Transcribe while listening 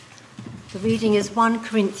The reading is 1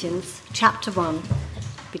 Corinthians chapter 1,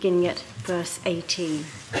 beginning at verse 18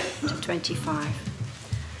 to 25.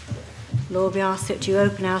 Lord, we ask that you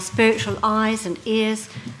open our spiritual eyes and ears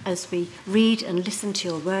as we read and listen to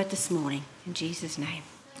your word this morning. In Jesus' name,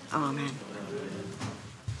 amen.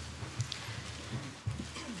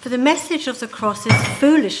 For the message of the cross is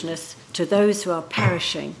foolishness to those who are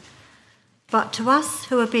perishing, but to us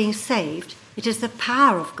who are being saved, it is the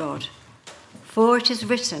power of God. For it is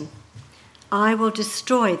written, I will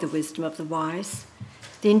destroy the wisdom of the wise,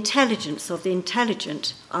 the intelligence of the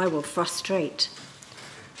intelligent I will frustrate.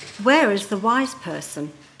 Where is the wise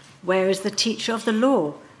person? Where is the teacher of the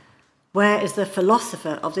law? Where is the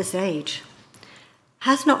philosopher of this age?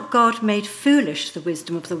 Has not God made foolish the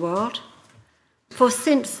wisdom of the world? For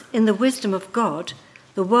since in the wisdom of God,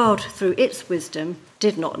 the world through its wisdom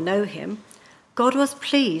did not know him, God was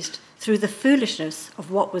pleased through the foolishness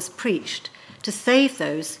of what was preached to save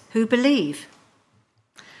those who believe.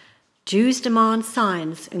 Jews demand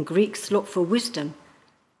signs and Greeks look for wisdom,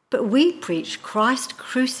 but we preach Christ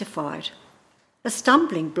crucified, a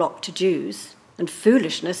stumbling block to Jews and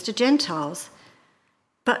foolishness to Gentiles.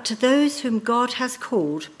 But to those whom God has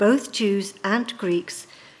called, both Jews and Greeks,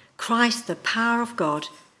 Christ the power of God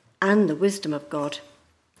and the wisdom of God.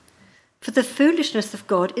 For the foolishness of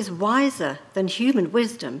God is wiser than human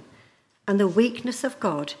wisdom, and the weakness of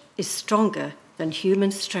God is stronger than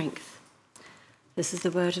human strength. This is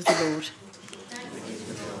the word of the Lord.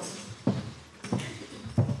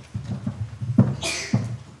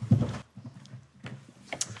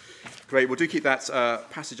 Great, well, do keep that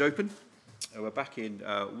passage open. We're back in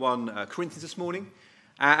 1 Corinthians this morning.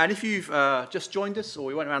 And if you've just joined us, or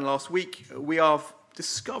we went around last week, we are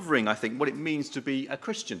discovering, I think, what it means to be a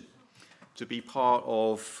Christian, to be part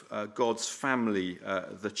of God's family,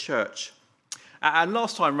 the church. And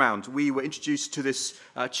last time round, we were introduced to this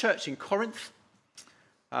church in Corinth,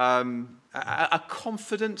 a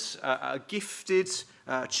confident, a gifted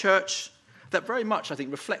church that very much, I think,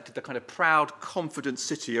 reflected the kind of proud, confident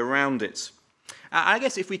city around it. And I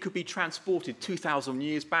guess if we could be transported 2,000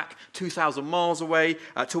 years back, 2,000 miles away,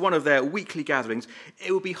 to one of their weekly gatherings,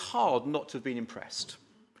 it would be hard not to have been impressed.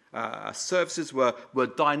 Services were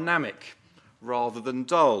dynamic rather than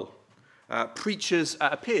dull. Preachers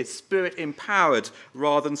appeared spirit-empowered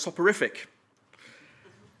rather than soporific.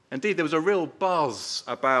 Indeed, there was a real buzz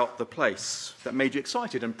about the place that made you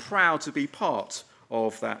excited and proud to be part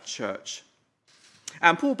of that church.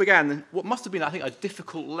 And Paul began what must have been, I think, a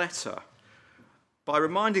difficult letter by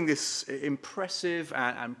reminding this impressive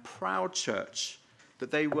and proud church that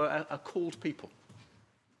they were a called people.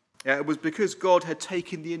 It was because God had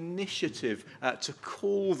taken the initiative to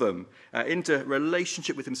call them into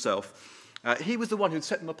relationship with himself. He was the one who'd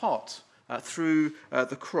set them apart through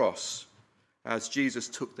the cross as Jesus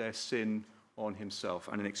took their sin on himself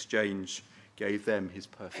and in exchange gave them his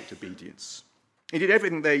perfect obedience. Indeed,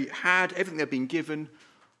 everything they had, everything they'd been given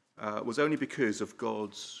was only because of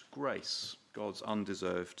God's grace, God's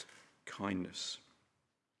undeserved kindness.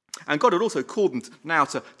 And God had also called them now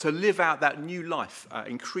to live out that new life,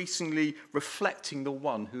 increasingly reflecting the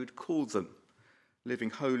one who had called them, living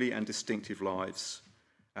holy and distinctive lives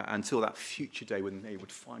until that future day when they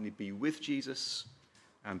would finally be with Jesus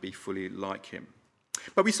and be fully like him.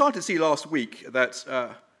 But we started to see last week that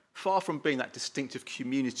far from being that distinctive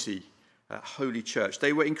community, holy church,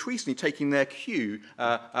 they were increasingly taking their cue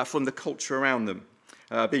from the culture around them.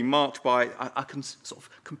 Being marked by a sort of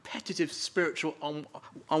competitive spiritual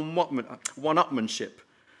one-upmanship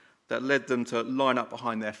that led them to line up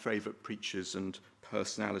behind their favourite preachers and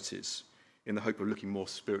personalities in the hope of looking more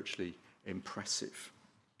spiritually impressive.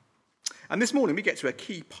 And this morning we get to a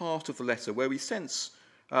key part of the letter where we sense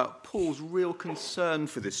Paul's real concern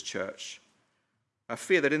for this church, a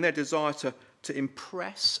fear that in their desire to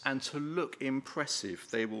impress and to look impressive,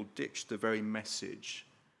 they will ditch the very message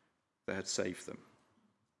that had saved them.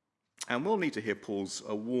 And we'll need to hear Paul's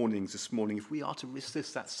warnings this morning if we are to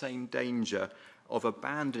resist that same danger of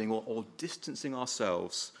abandoning or distancing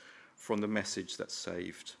ourselves from the message that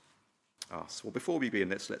saved us. Well, before we begin,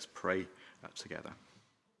 let's pray together.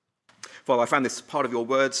 Father, I found this part of your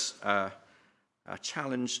words a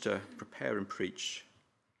challenge to prepare and preach.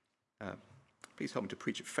 Please help me to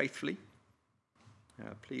preach it faithfully.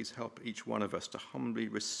 Please help each one of us to humbly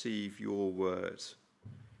receive your word,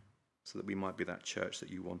 so that we might be that church that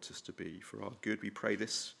you want us to be. For our good, we pray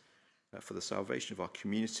this for the salvation of our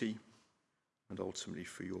community and ultimately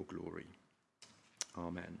for your glory.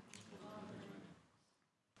 Amen.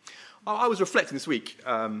 I was reflecting this week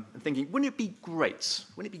and thinking, wouldn't it be great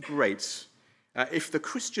if the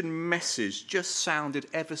Christian message just sounded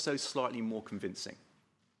ever so slightly more convincing?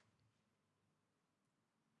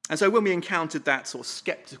 And so when we encountered that sort of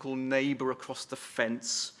sceptical neighbour across the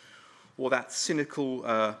fence, or that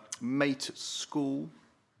cynical mate at school,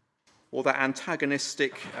 or that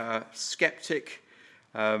antagonistic skeptic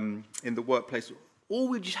in the workplace, all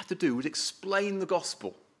we just had to do was explain the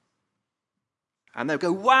gospel. And they'll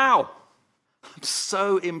go, wow, I'm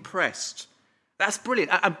so impressed. That's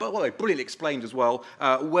brilliant. And by the way, brilliantly explained as well.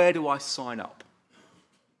 Where do I sign up?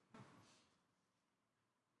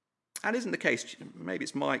 And isn't the case, maybe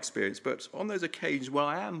it's my experience, but on those occasions where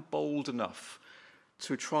I am bold enough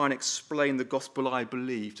to try and explain the gospel I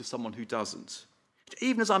believe to someone who doesn't,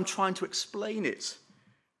 even as I'm trying to explain it,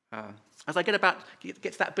 as I get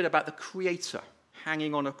to that bit about the Creator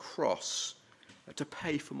hanging on a cross to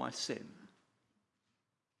pay for my sin,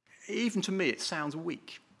 even to me it sounds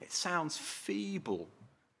weak, it sounds feeble,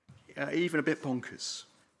 even a bit bonkers.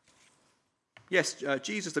 Yes,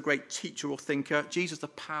 Jesus the great teacher or thinker, Jesus the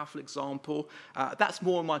powerful example, that's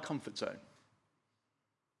more in my comfort zone.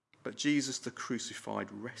 But Jesus the crucified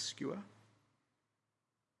rescuer?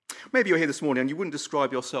 Maybe you're here this morning and you wouldn't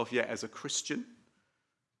describe yourself yet as a Christian.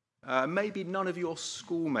 Maybe none of your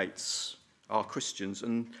schoolmates are Christians,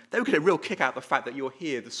 and they would get a real kick out of the fact that you're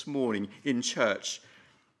here this morning in church.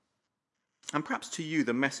 And perhaps to you,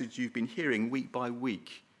 the message you've been hearing week by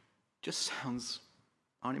week just sounds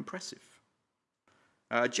unimpressive.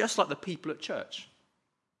 Just like the people at church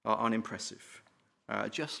are unimpressive.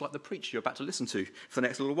 Just like the preacher you're about to listen to for the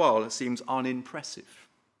next little while, it seems unimpressive.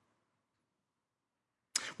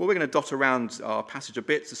 Well, we're going to dot around our passage a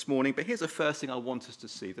bit this morning, but here's the first thing I want us to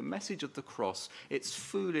see. The message of the cross, it's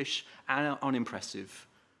foolish and unimpressive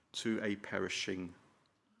to a perishing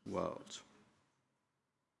world.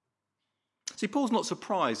 See, Paul's not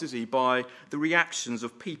surprised, is he, by the reactions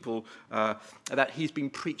of people that he's been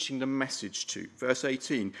preaching the message to. Verse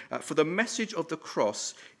 18, for the message of the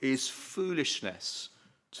cross is foolishness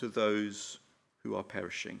to those who are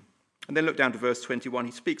perishing. And then look down to verse 21,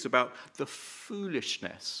 he speaks about the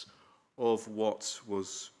foolishness of what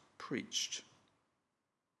was preached.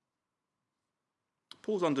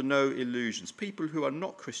 Paul's under no illusions. People who are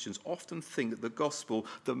not Christians often think that the gospel,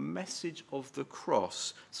 the message of the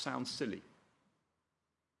cross, sounds silly.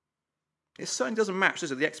 It certainly doesn't match,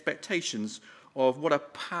 does it, the expectations of what a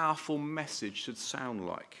powerful message should sound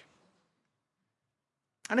like.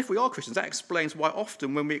 And if we are Christians, that explains why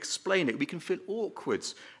often when we explain it, we can feel awkward.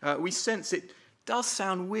 We sense it does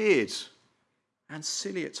sound weird and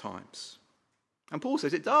silly at times. And Paul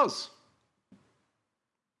says it does.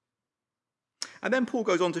 And then Paul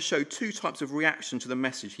goes on to show two types of reaction to the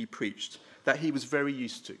message he preached that he was very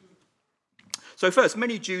used to. So first,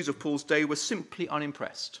 many Jews of Paul's day were simply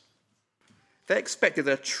unimpressed. They expected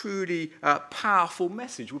that a truly powerful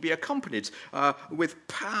message would be accompanied with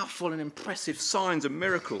powerful and impressive signs and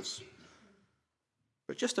miracles.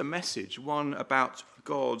 But just a message, one about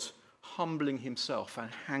God humbling himself and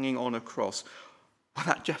hanging on a cross, well,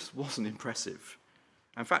 that just wasn't impressive.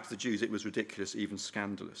 In fact, to the Jews, it was ridiculous, even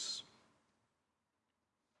scandalous.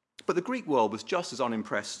 But the Greek world was just as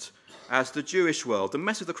unimpressed as the Jewish world. The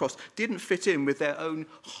message of the cross didn't fit in with their own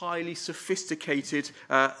highly sophisticated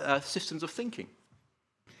systems of thinking.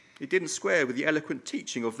 It didn't square with the eloquent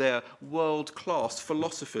teaching of their world-class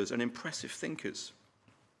philosophers and impressive thinkers.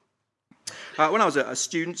 When I was a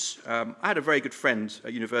student, I had a very good friend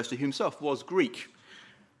at university who himself was Greek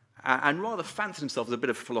and rather fancied himself as a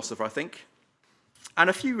bit of a philosopher, I think. And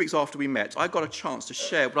a few weeks after we met, I got a chance to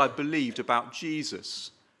share what I believed about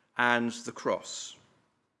Jesus and the cross.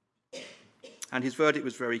 And his verdict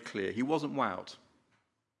was very clear. He wasn't wowed.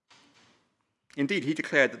 Indeed, he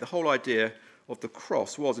declared that the whole idea of the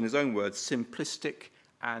cross was, in his own words, simplistic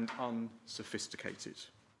and unsophisticated.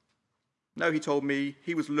 No, he told me,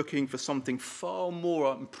 he was looking for something far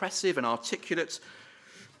more impressive and articulate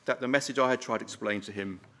that the message I had tried to explain to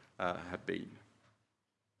him had been.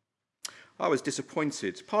 I was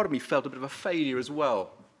disappointed. Part of me felt a bit of a failure as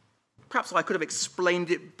well. Perhaps I could have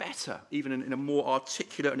explained it better, even in a more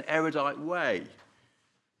articulate and erudite way.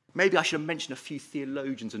 Maybe I should have mentioned a few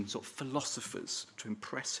theologians and sort of philosophers to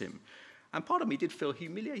impress him. And part of me did feel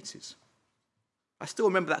humiliated. I still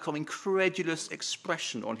remember that kind of incredulous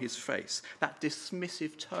expression on his face, that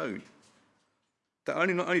dismissive tone, that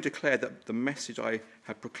not only declared that the message I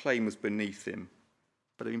had proclaimed was beneath him,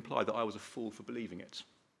 but it implied that I was a fool for believing it,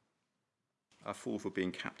 a fool for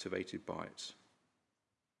being captivated by it.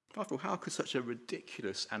 After all, how could such a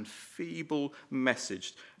ridiculous and feeble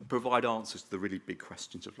message provide answers to the really big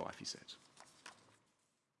questions of life, he said.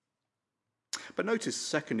 But notice,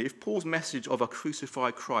 secondly, if Paul's message of a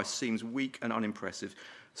crucified Christ seems weak and unimpressive,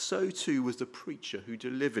 so too was the preacher who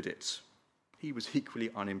delivered it. He was equally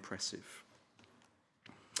unimpressive.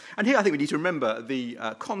 And here I think we need to remember the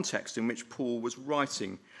context in which Paul was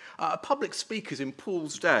writing. Public speakers in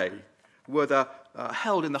Paul's day were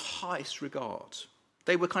held in the highest regard.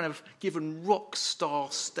 They were kind of given rock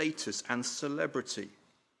star status and celebrity.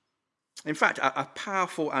 In fact, a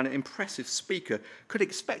powerful and impressive speaker could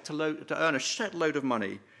expect to earn a shed load of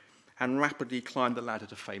money and rapidly climb the ladder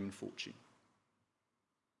to fame and fortune.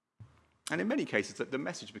 And in many cases, the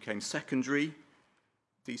message became secondary.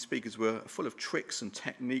 These speakers were full of tricks and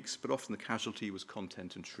techniques, but often the casualty was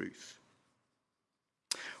content and truth.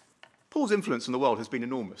 Paul's influence in the world has been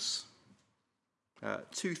enormous.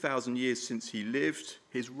 2,000 years since he lived,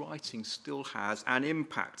 his writing still has an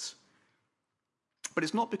impact. But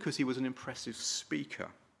it's not because he was an impressive speaker.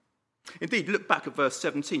 Indeed, look back at verse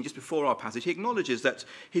 17, just before our passage. He acknowledges that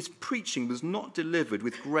his preaching was not delivered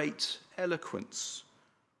with great eloquence,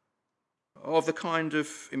 of the kind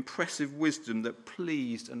of impressive wisdom that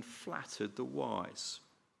pleased and flattered the wise.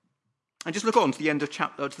 And just look on to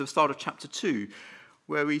the start of chapter 2,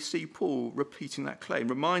 where we see Paul repeating that claim,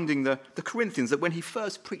 reminding the Corinthians that when he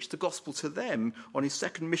first preached the gospel to them on his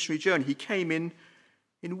second missionary journey, he came in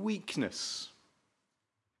weakness,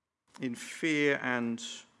 in fear and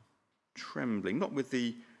trembling, not with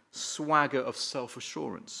the swagger of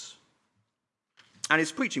self-assurance. And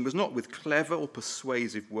his preaching was not with clever or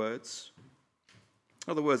persuasive words.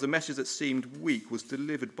 In other words, the message that seemed weak was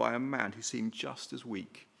delivered by a man who seemed just as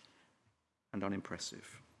weak and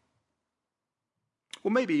unimpressive. Or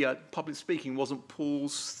maybe public speaking wasn't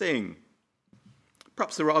Paul's thing.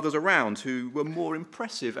 Perhaps there were others around who were more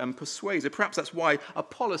impressive and persuasive. Perhaps that's why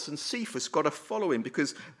Apollos and Cephas got a following,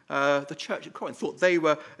 because the church at Corinth thought they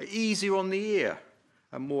were easier on the ear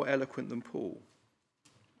and more eloquent than Paul.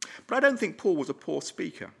 But I don't think Paul was a poor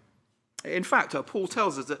speaker. In fact, Paul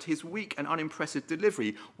tells us that his weak and unimpressive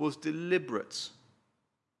delivery was deliberate.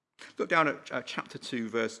 Look down at chapter 2,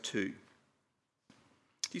 verse 2. Do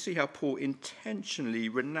you see how Paul intentionally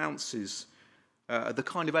renounces the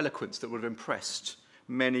kind of eloquence that would have impressed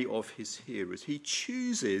many of his hearers? He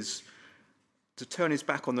chooses to turn his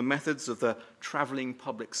back on the methods of the travelling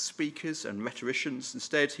public speakers and rhetoricians.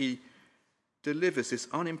 Instead, he delivers this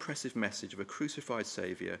unimpressive message of a crucified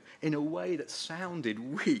Saviour in a way that sounded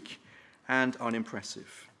weak and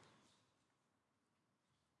unimpressive.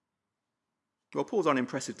 Well, Paul's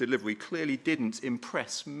unimpressive delivery clearly didn't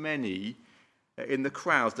impress many in the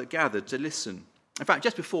crowds that gathered to listen. In fact,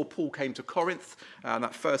 just before Paul came to Corinth,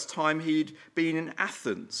 that first time, he'd been in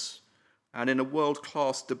Athens and in a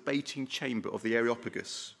world-class debating chamber of the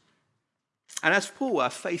Areopagus. And as Paul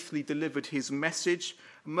faithfully delivered his message,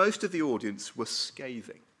 most of the audience were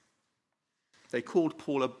scathing. They called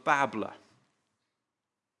Paul a babbler.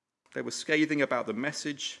 They were scathing about the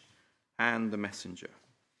message and the messenger.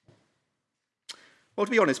 Well,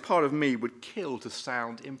 to be honest, part of me would kill to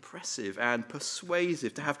sound impressive and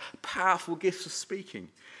persuasive, to have powerful gifts of speaking.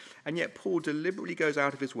 And yet Paul deliberately goes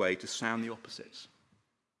out of his way to sound the opposite.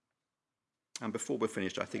 And before we're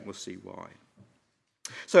finished, I think we'll see why.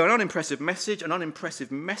 So an unimpressive message, an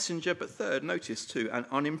unimpressive messenger, but third, notice too, an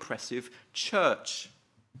unimpressive church.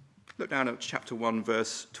 Look down at chapter 1,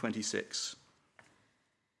 verse 26.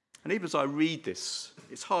 And even as I read this,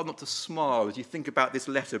 it's hard not to smile as you think about this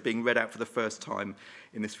letter being read out for the first time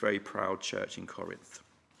in this very proud church in Corinth.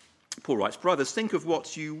 Paul writes, "Brothers, think of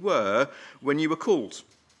what you were when you were called.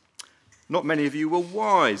 Not many of you were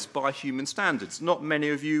wise by human standards. Not many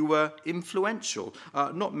of you were influential.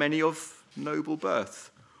 Not many of noble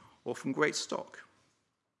birth or from great stock.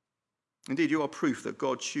 Indeed, you are proof that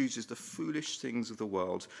God chooses the foolish things of the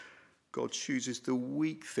world. God chooses the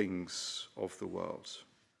weak things of the world."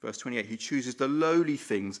 Verse 28, he chooses the lowly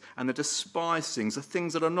things and the despised things, the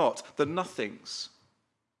things that are not, the nothings.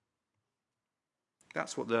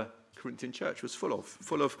 That's what the Corinthian church was full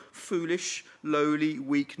of foolish, lowly,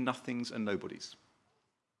 weak nothings and nobodies.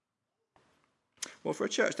 Well, for a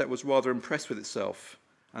church that was rather impressed with itself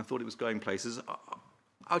and thought it was going places,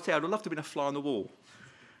 I would say I'd love to have been a fly on the wall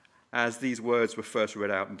as these words were first read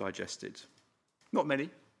out and digested. Not many.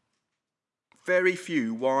 Very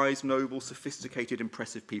few wise, noble, sophisticated,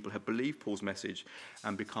 impressive people have believed Paul's message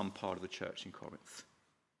and become part of the church in Corinth.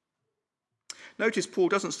 Notice Paul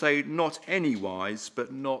doesn't say not any wise,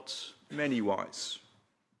 but not many wise.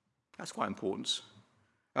 That's quite important.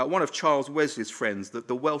 One of Charles Wesley's friends,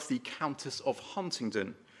 the wealthy Countess of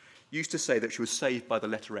Huntingdon, used to say that she was saved by the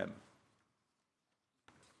letter M.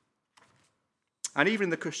 And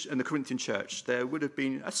even in the Corinthian church, there would have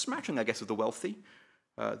been a smattering, I guess, of the wealthy,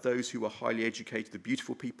 those who were highly educated, the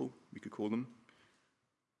beautiful people, we could call them.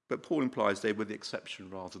 But Paul implies they were the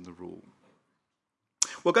exception rather than the rule.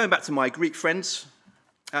 Well, going back to my Greek friends,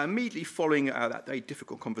 Immediately following that very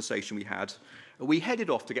difficult conversation we headed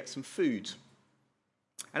off to get some food.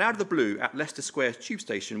 And out of the blue, at Leicester Square tube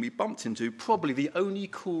station, we bumped into probably the only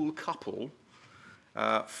cool couple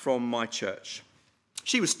from my church.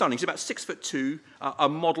 She was stunning. She's about 6'2", a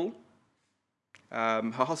model.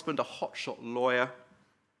 Her husband, a hotshot lawyer,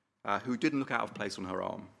 who didn't look out of place on her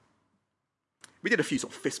arm. We did a few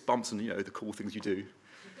sort of fist bumps and, the cool things you do.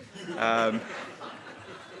 And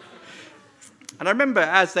I remember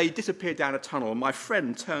as they disappeared down a tunnel, my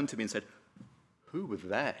friend turned to me and said, "Who were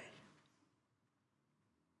they?"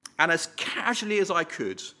 And as casually as I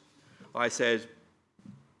could, I said,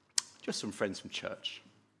 "Just some friends from church."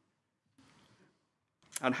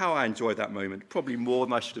 And how I enjoyed that moment, probably more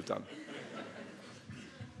than I should have done.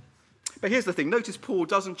 But here's the thing. Notice Paul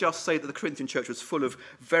doesn't just say that the Corinthian church was full of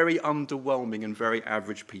very underwhelming and very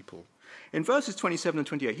average people. In verses 27 and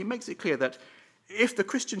 28, he makes it clear that if the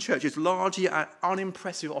Christian church is largely an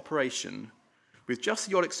unimpressive operation, with just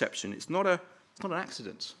the odd exception, it's not an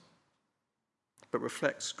accident, but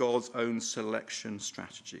reflects God's own selection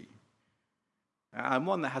strategy. And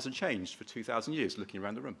one that hasn't changed for 2,000 years, looking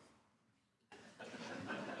around the room.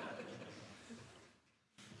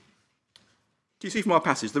 Do you see from our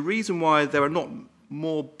passage, the reason why there are not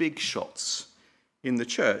more big shots in the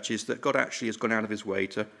church is that God actually has gone out of his way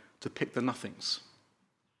to pick the nothings.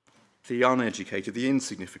 The uneducated, the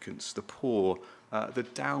insignificant, the poor, the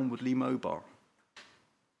downwardly mobile.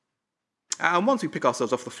 And once we pick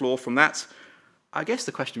ourselves off the floor from that, I guess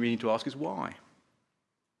the question we need to ask is why?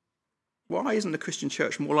 Why isn't the Christian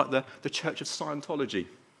church more like the Church of Scientology?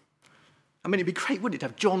 I mean, it'd be great, wouldn't it, to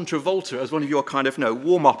have John Travolta as one of your kind of,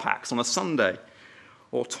 warm-up acts on a Sunday,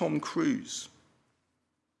 or Tom Cruise.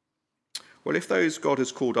 Well, if those God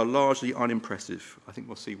has called are largely unimpressive, I think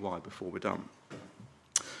we'll see why before we're done.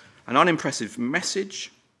 An unimpressive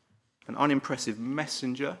message, an unimpressive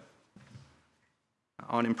messenger,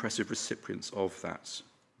 unimpressive recipients of that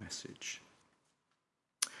message.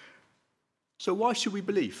 So why should we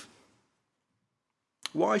believe?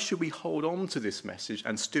 Why should we hold on to this message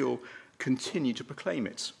and still continue to proclaim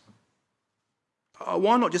it?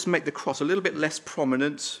 Why not just make the cross a little bit less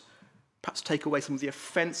prominent, perhaps take away some of the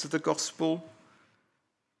offence of the gospel,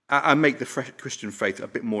 and make the Christian faith a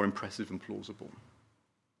bit more impressive and plausible?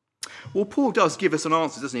 Well, Paul does give us an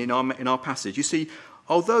answer, doesn't he, in our passage. You see,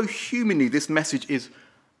 although humanly this message is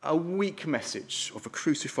a weak message of a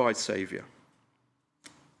crucified Saviour,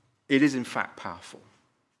 it is in fact powerful.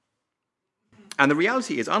 And the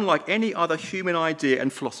reality is, unlike any other human idea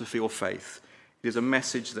and philosophy or faith, it is a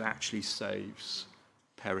message that actually saves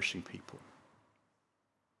perishing people.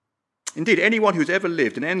 Indeed, anyone who's ever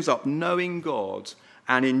lived and ends up knowing God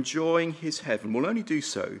and enjoying his heaven will only do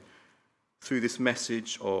so through this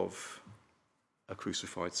message of a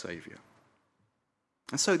crucified Saviour.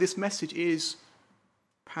 And so this message is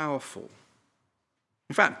powerful.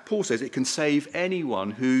 In fact, Paul says it can save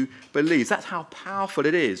anyone who believes. That's how powerful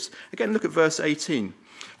it is. Again, look at verse 18.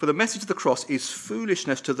 For the message of the cross is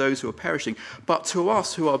foolishness to those who are perishing, but to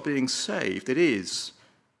us who are being saved, it is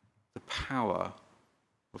the power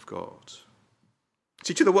of God.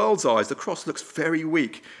 See, to the world's eyes, the cross looks very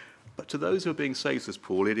weak, but to those who are being saved, says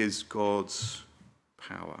Paul, it is God's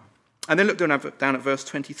power. And then look down at verse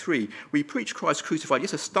 23. We preach Christ crucified,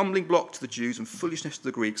 yes, a stumbling block to the Jews and foolishness to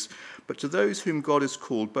the Greeks, but to those whom God has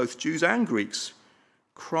called, both Jews and Greeks,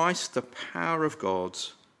 Christ the power of God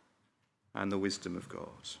and the wisdom of God.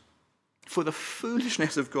 For the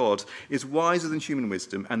foolishness of God is wiser than human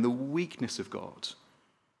wisdom, and the weakness of God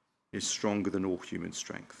is stronger than all human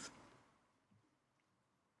strength.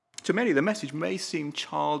 To many, the message may seem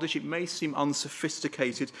childish, it may seem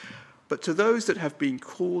unsophisticated, but to those that have been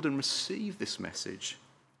called and received this message,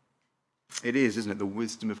 it is, isn't it, the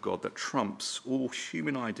wisdom of God that trumps all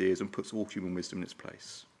human ideas and puts all human wisdom in its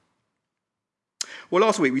place. Well,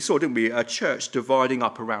 last week we saw, didn't we, a church dividing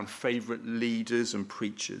up around favourite leaders and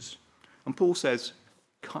preachers. And Paul says,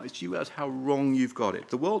 guys, do you realise how wrong you've got it?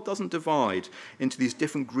 The world doesn't divide into these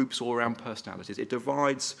different groups all around personalities. It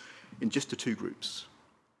divides in just the two groups.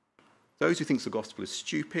 Those who think the gospel is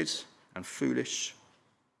stupid and foolish,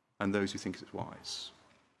 and those who think it's wise.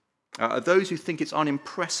 Those who think it's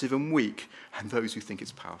unimpressive and weak, and those who think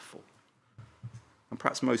it's powerful. And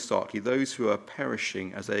perhaps most starkly, those who are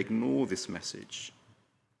perishing as they ignore this message,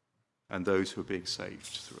 and those who are being saved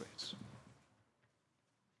through it.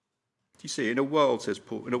 You see, in a world, says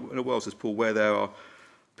Paul, where there are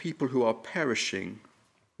people who are perishing,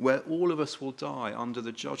 where all of us will die under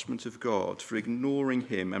the judgment of God for ignoring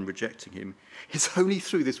him and rejecting him, it's only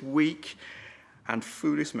through this weak and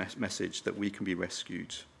foolish message that we can be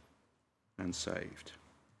rescued and saved.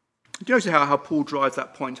 Do you notice how Paul drives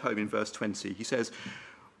that point home in verse 20? He says,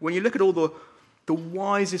 when you look at all the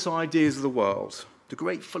wisest ideas of the world, the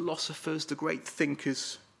great philosophers, the great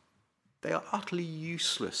thinkers, they are utterly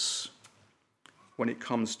useless when it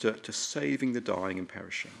comes to saving the dying and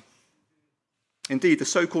perishing. Indeed, the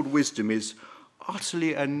so-called wisdom is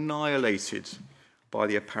utterly annihilated by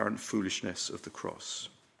the apparent foolishness of the cross.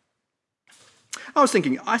 I was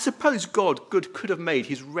thinking, I suppose God could have made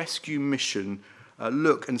his rescue mission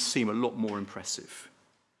look and seem a lot more impressive.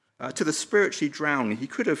 To the spiritually drowning, he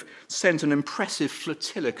could have sent an impressive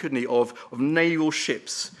flotilla, couldn't he, of naval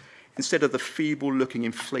ships instead of the feeble-looking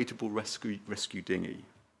inflatable rescue dinghy.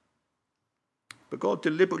 But God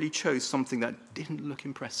deliberately chose something that didn't look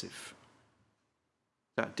impressive,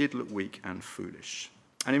 that did look weak and foolish.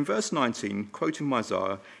 And in verse 19, quoting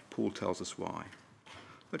Isaiah, Paul tells us why.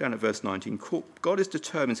 Look down at verse 19. God is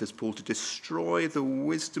determined, says Paul, to destroy the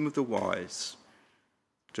wisdom of the wise,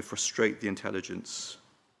 to frustrate the intelligence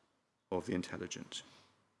of the intelligent.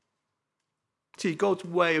 See, God's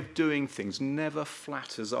way of doing things never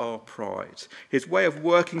flatters our pride. His way of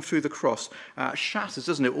working through the cross shatters,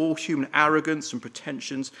 doesn't it, all human arrogance and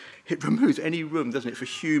pretensions. It removes any room, doesn't it, for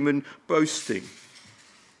human boasting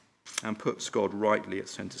and puts God rightly at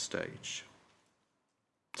centre stage.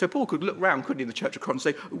 So Paul could look round, couldn't he, in the church of Corinth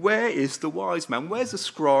and say, where is the wise man? Where's the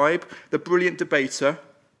scribe, the brilliant debater?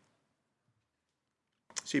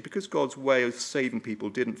 See, because God's way of saving people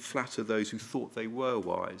didn't flatter those who thought they were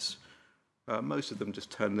wise, most of them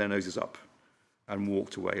just turned their noses up and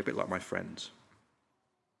walked away, a bit like my friend.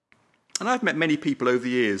 And I've met many people over the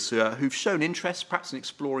years who've shown interest, perhaps in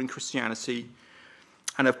exploring Christianity,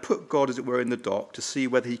 and have put God, as it were, in the dock to see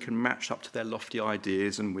whether he can match up to their lofty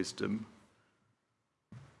ideas and wisdom.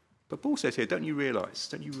 But Paul says here, don't you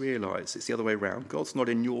realise it's the other way around? God's not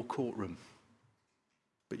in your courtroom,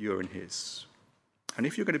 but you're in his. And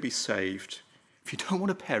if you're going to be saved, if you don't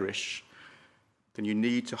want to perish, then you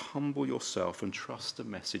need to humble yourself and trust the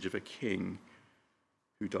message of a king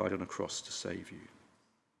who died on a cross to save you.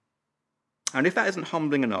 And if that isn't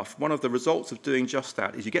humbling enough, one of the results of doing just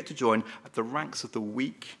that is you get to join at the ranks of the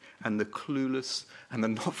weak and the clueless and the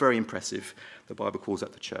not very impressive. The Bible calls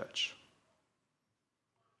that the church.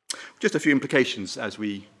 Just a few implications as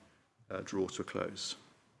we draw to a close.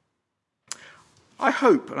 I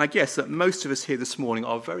hope, and I guess that most of us here this morning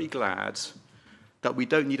are very glad that we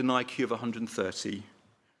don't need an IQ of 130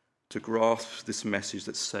 to grasp this message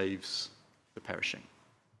that saves the perishing.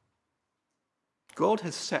 God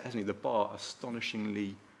has set, hasn't he, the bar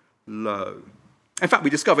astonishingly low. In fact,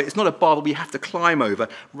 we discover it's not a bar that we have to climb over.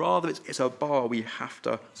 Rather, it's a bar we have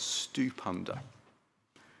to stoop under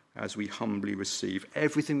as we humbly receive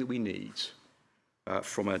everything that we need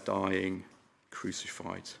from a dying,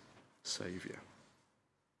 crucified Saviour.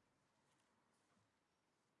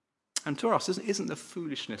 And to us, isn't the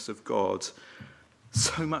foolishness of God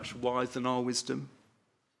so much wiser than our wisdom?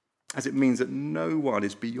 As it means that no one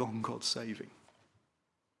is beyond God's saving,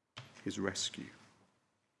 his rescue.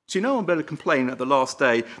 See, no one better complain at the last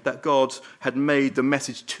day that God had made the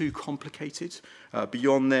message too complicated,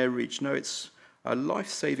 beyond their reach. No, it's a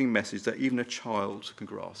life-saving message that even a child can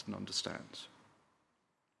grasp and understand.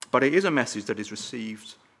 But it is a message that is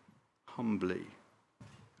received humbly.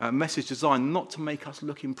 A message designed not to make us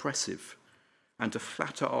look impressive and to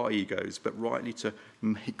flatter our egos, but rightly to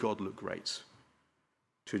make God look great,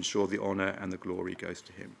 to ensure the honour and the glory goes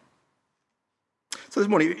to him. So this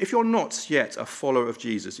morning, if you're not yet a follower of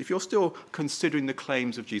Jesus, if you're still considering the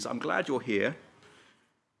claims of Jesus, I'm glad you're here.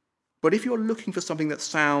 But if you're looking for something that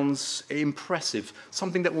sounds impressive,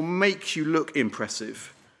 something that will make you look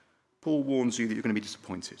impressive, Paul warns you that you're going to be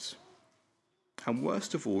disappointed. And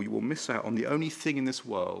worst of all, you will miss out on the only thing in this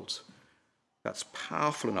world that's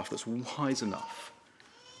powerful enough, that's wise enough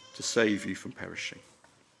to save you from perishing.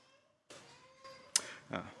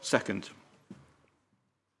 Second,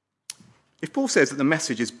 if Paul says that the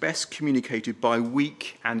message is best communicated by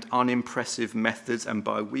weak and unimpressive methods and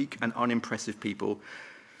by weak and unimpressive people,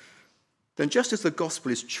 then just as the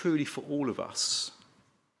gospel is truly for all of us,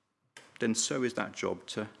 then so is that job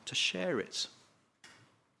to share it.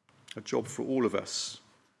 A job for all of us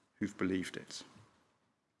who've believed it.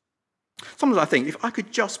 Sometimes I think if I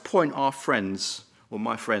could just point our friends, or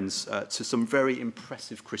my friends, to some very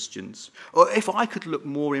impressive Christians, or if I could look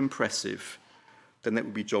more impressive, then that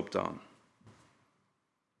would be job done.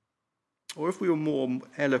 Or if we were more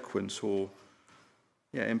eloquent or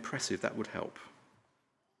impressive, that would help.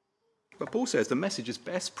 But Paul says the message is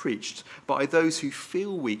best preached by those who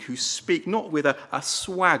feel weak, who speak not with a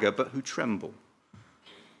swagger, but who tremble,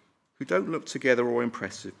 who don't look together or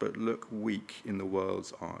impressive, but look weak in the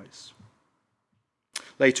world's eyes.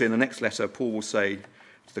 Later in the next letter, Paul will say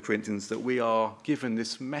to the Corinthians that we are given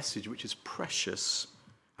this message which is precious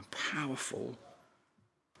and powerful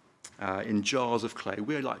in jars of clay.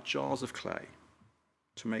 We're like jars of clay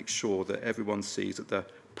to make sure that everyone sees that the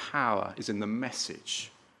power is in the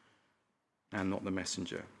message and not the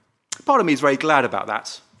messenger. Part of me is very glad about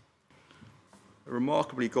that.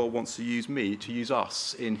 Remarkably, God wants to use me, to use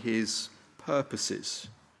us in his purposes,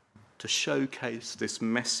 to showcase this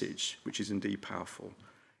message, which is indeed powerful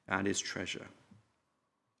and is treasure.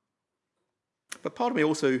 But part of me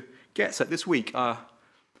also gets that this week I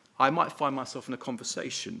might find myself in a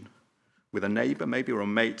conversation with a neighbour, maybe, or a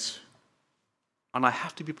mate, and I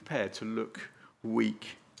have to be prepared to look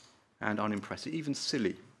weak and unimpressive, even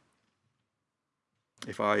silly,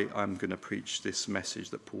 if I'm going to preach this message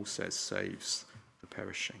that Paul says saves the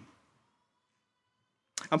perishing.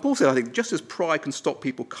 And Paul said, I think, just as pride can stop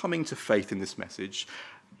people coming to faith in this message,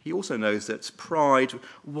 he also knows that pride,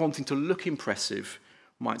 wanting to look impressive,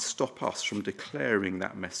 might stop us from declaring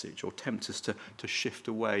that message or tempt us to shift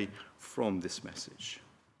away from this message.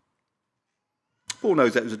 Paul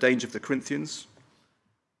knows that it was a danger for the Corinthians,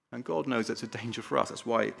 and God knows that's a danger for us. That's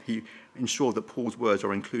why he ensured that Paul's words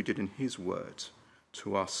are included in his word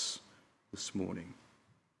to us this morning.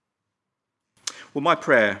 Well, my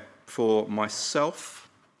prayer for myself,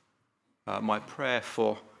 my prayer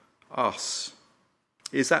for us,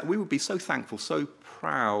 is that we would be so thankful, so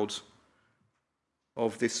proud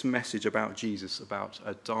of this message about Jesus, about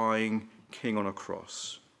a dying king on a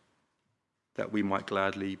cross, that we might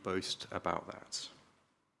gladly boast about that.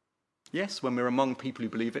 Yes, when we're among people who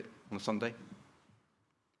believe it on a Sunday,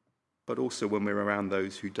 but also when we're around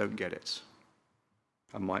those who don't get it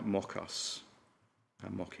and might mock us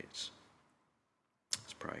and mock it.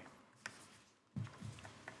 Let's pray.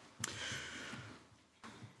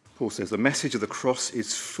 Paul says, the message of the cross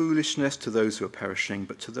is foolishness to those who are perishing,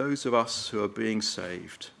 but to those of us who are being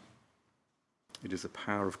saved, it is the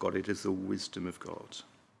power of God, it is the wisdom of God.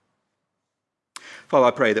 Father,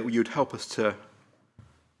 I pray that you would help us to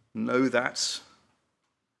know that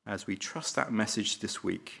as we trust that message this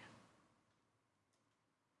week.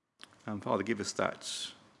 And Father, give us that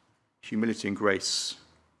humility and grace,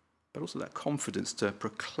 but also that confidence to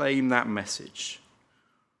proclaim that message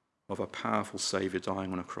of a powerful Saviour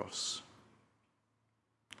dying on a cross.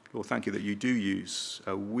 Lord, thank you that you do use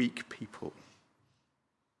a weak people.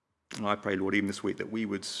 And I pray, Lord, even this week that we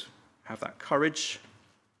would have that courage,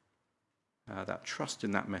 that trust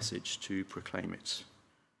in that message to proclaim it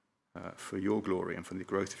for your glory and for the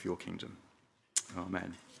growth of your kingdom.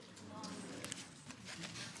 Amen.